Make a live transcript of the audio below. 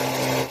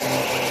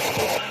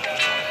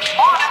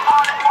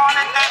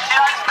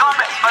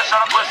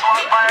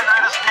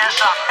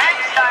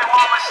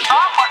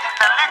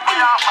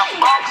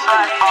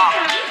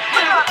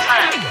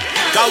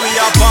Cause we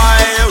a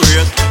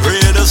pirate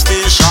radio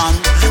station.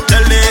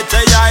 Tell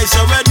later I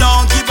so we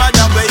don't give a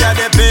damn. We are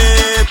the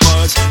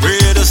papers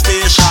radio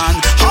station.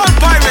 Hot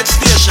pirate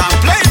station,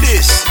 play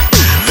this.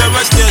 The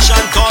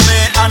station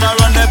coming and I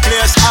run the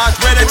place hot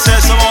with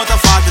excess amount of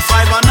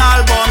 45 on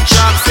album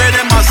track. Say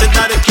them must sit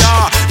in the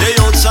car, the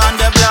youths on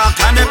the block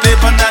and the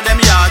paper in them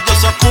yard.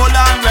 Just a cool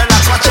and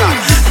relax, watch out.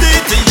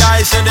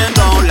 DTI say them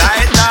don't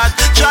like that.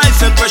 Try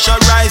to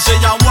pressurize so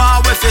you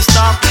want with it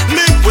stop.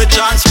 Link with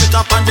transmit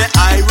up on the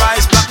high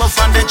rise. Black up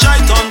on the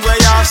Triton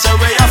way off. So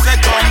we have to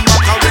come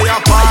back away a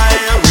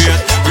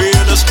pirate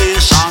radio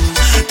station.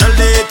 Tell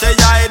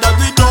DTI that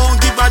we don't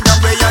give a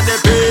damn. We are the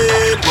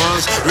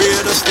papers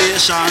radio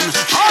station.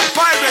 Hot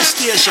pirate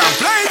station,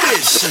 play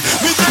this.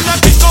 We tell them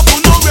pick up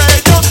on the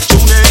radio,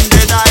 tune in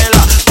the dial.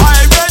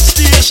 Pirate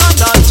station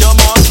that you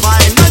must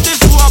find.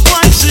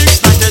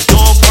 94.6,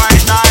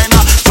 92.9.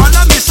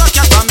 Follow me so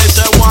cat and me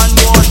say one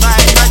more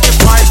time.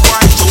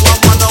 95.2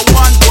 and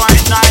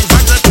 101.9.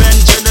 Find the pen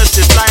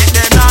Genesis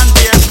lightning and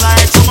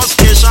baseline. Summer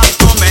station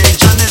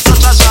convention in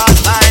such a short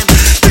time.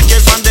 Take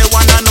it from the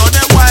one and know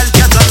the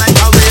wildcat and like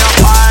a way of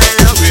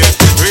pirate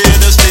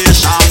radio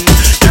station.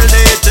 Tell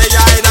the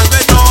TI that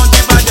we don't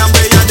give a damn.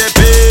 We are the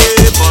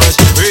papers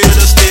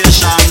radio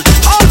station.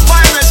 Hot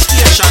pirate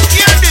station,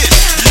 hear this.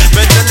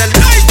 We tell the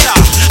lighter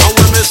and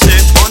when we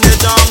sit on the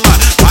down.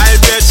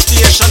 Pirate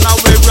station and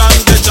we run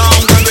the town.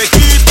 When we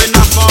keep in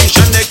a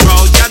function the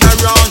crowd gather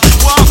round.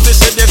 Walk to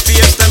see the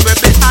face then we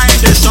behind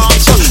the sound.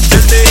 So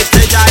tell the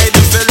TI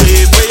them to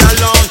leave we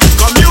alone.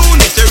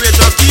 Community rate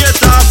of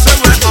theater so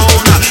we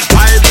own.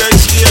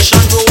 Pirate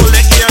station roll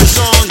the ear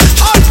sound.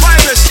 Hot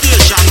pirate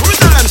station, we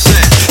tell them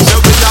say. So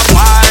we a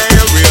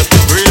pirate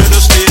radio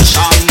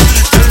station.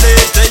 Tell the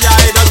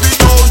TI that we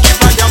don't give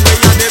a damn. We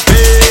are the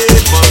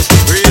papers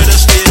radio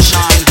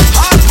station.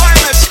 Hot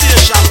pirate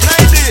station,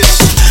 play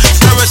this.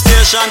 Stereo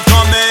station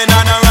coming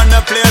and I run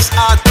the place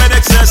hot. With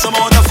excess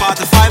amount of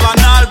 45 on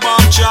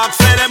album track.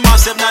 Play them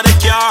massive na the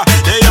car.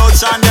 The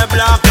youths on the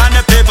block and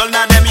the people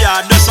na them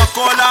yard. Just a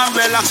cool and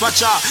relax,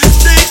 watch out.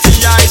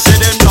 DTI say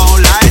them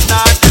don't like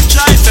that.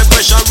 Try to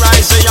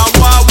pressurize so you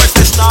want with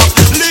the stop.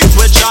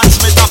 Liquid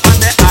transmit up on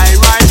the high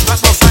rise.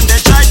 Back up on the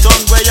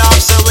Triton way off.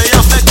 So we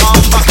have to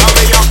come back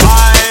away a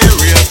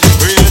pirate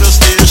radio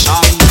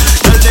station.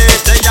 The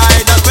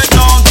DTI that we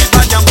don't give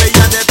a damn. We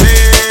are the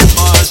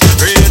papers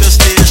radio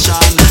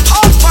station.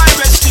 Hot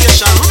pirate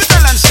station, we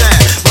tell them say.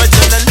 We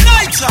tell the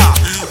lighter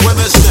when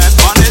we step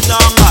on it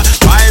down.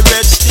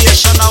 Pirate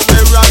station and we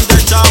run the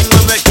town.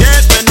 When we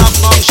keep in a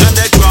function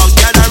the crowd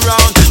gather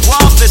round.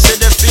 Walk to see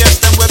the face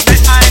then we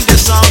behind the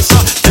sound. So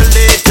tell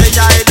the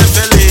TI them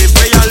to leave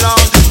we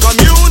alone.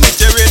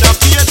 Community radio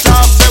theater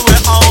for we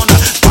own.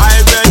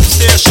 Pirate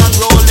station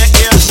roll the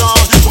ear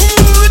sound.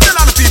 We tell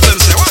all the people them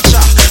say watch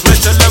out. We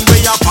tell them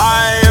we a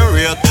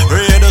pirate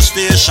radio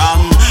station.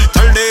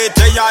 Tell the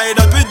TI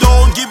that we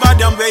don't give a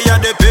damn. We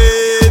are the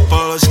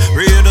papers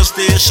radio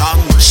station.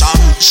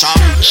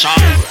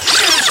 Sham.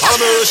 Have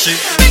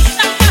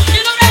mercy.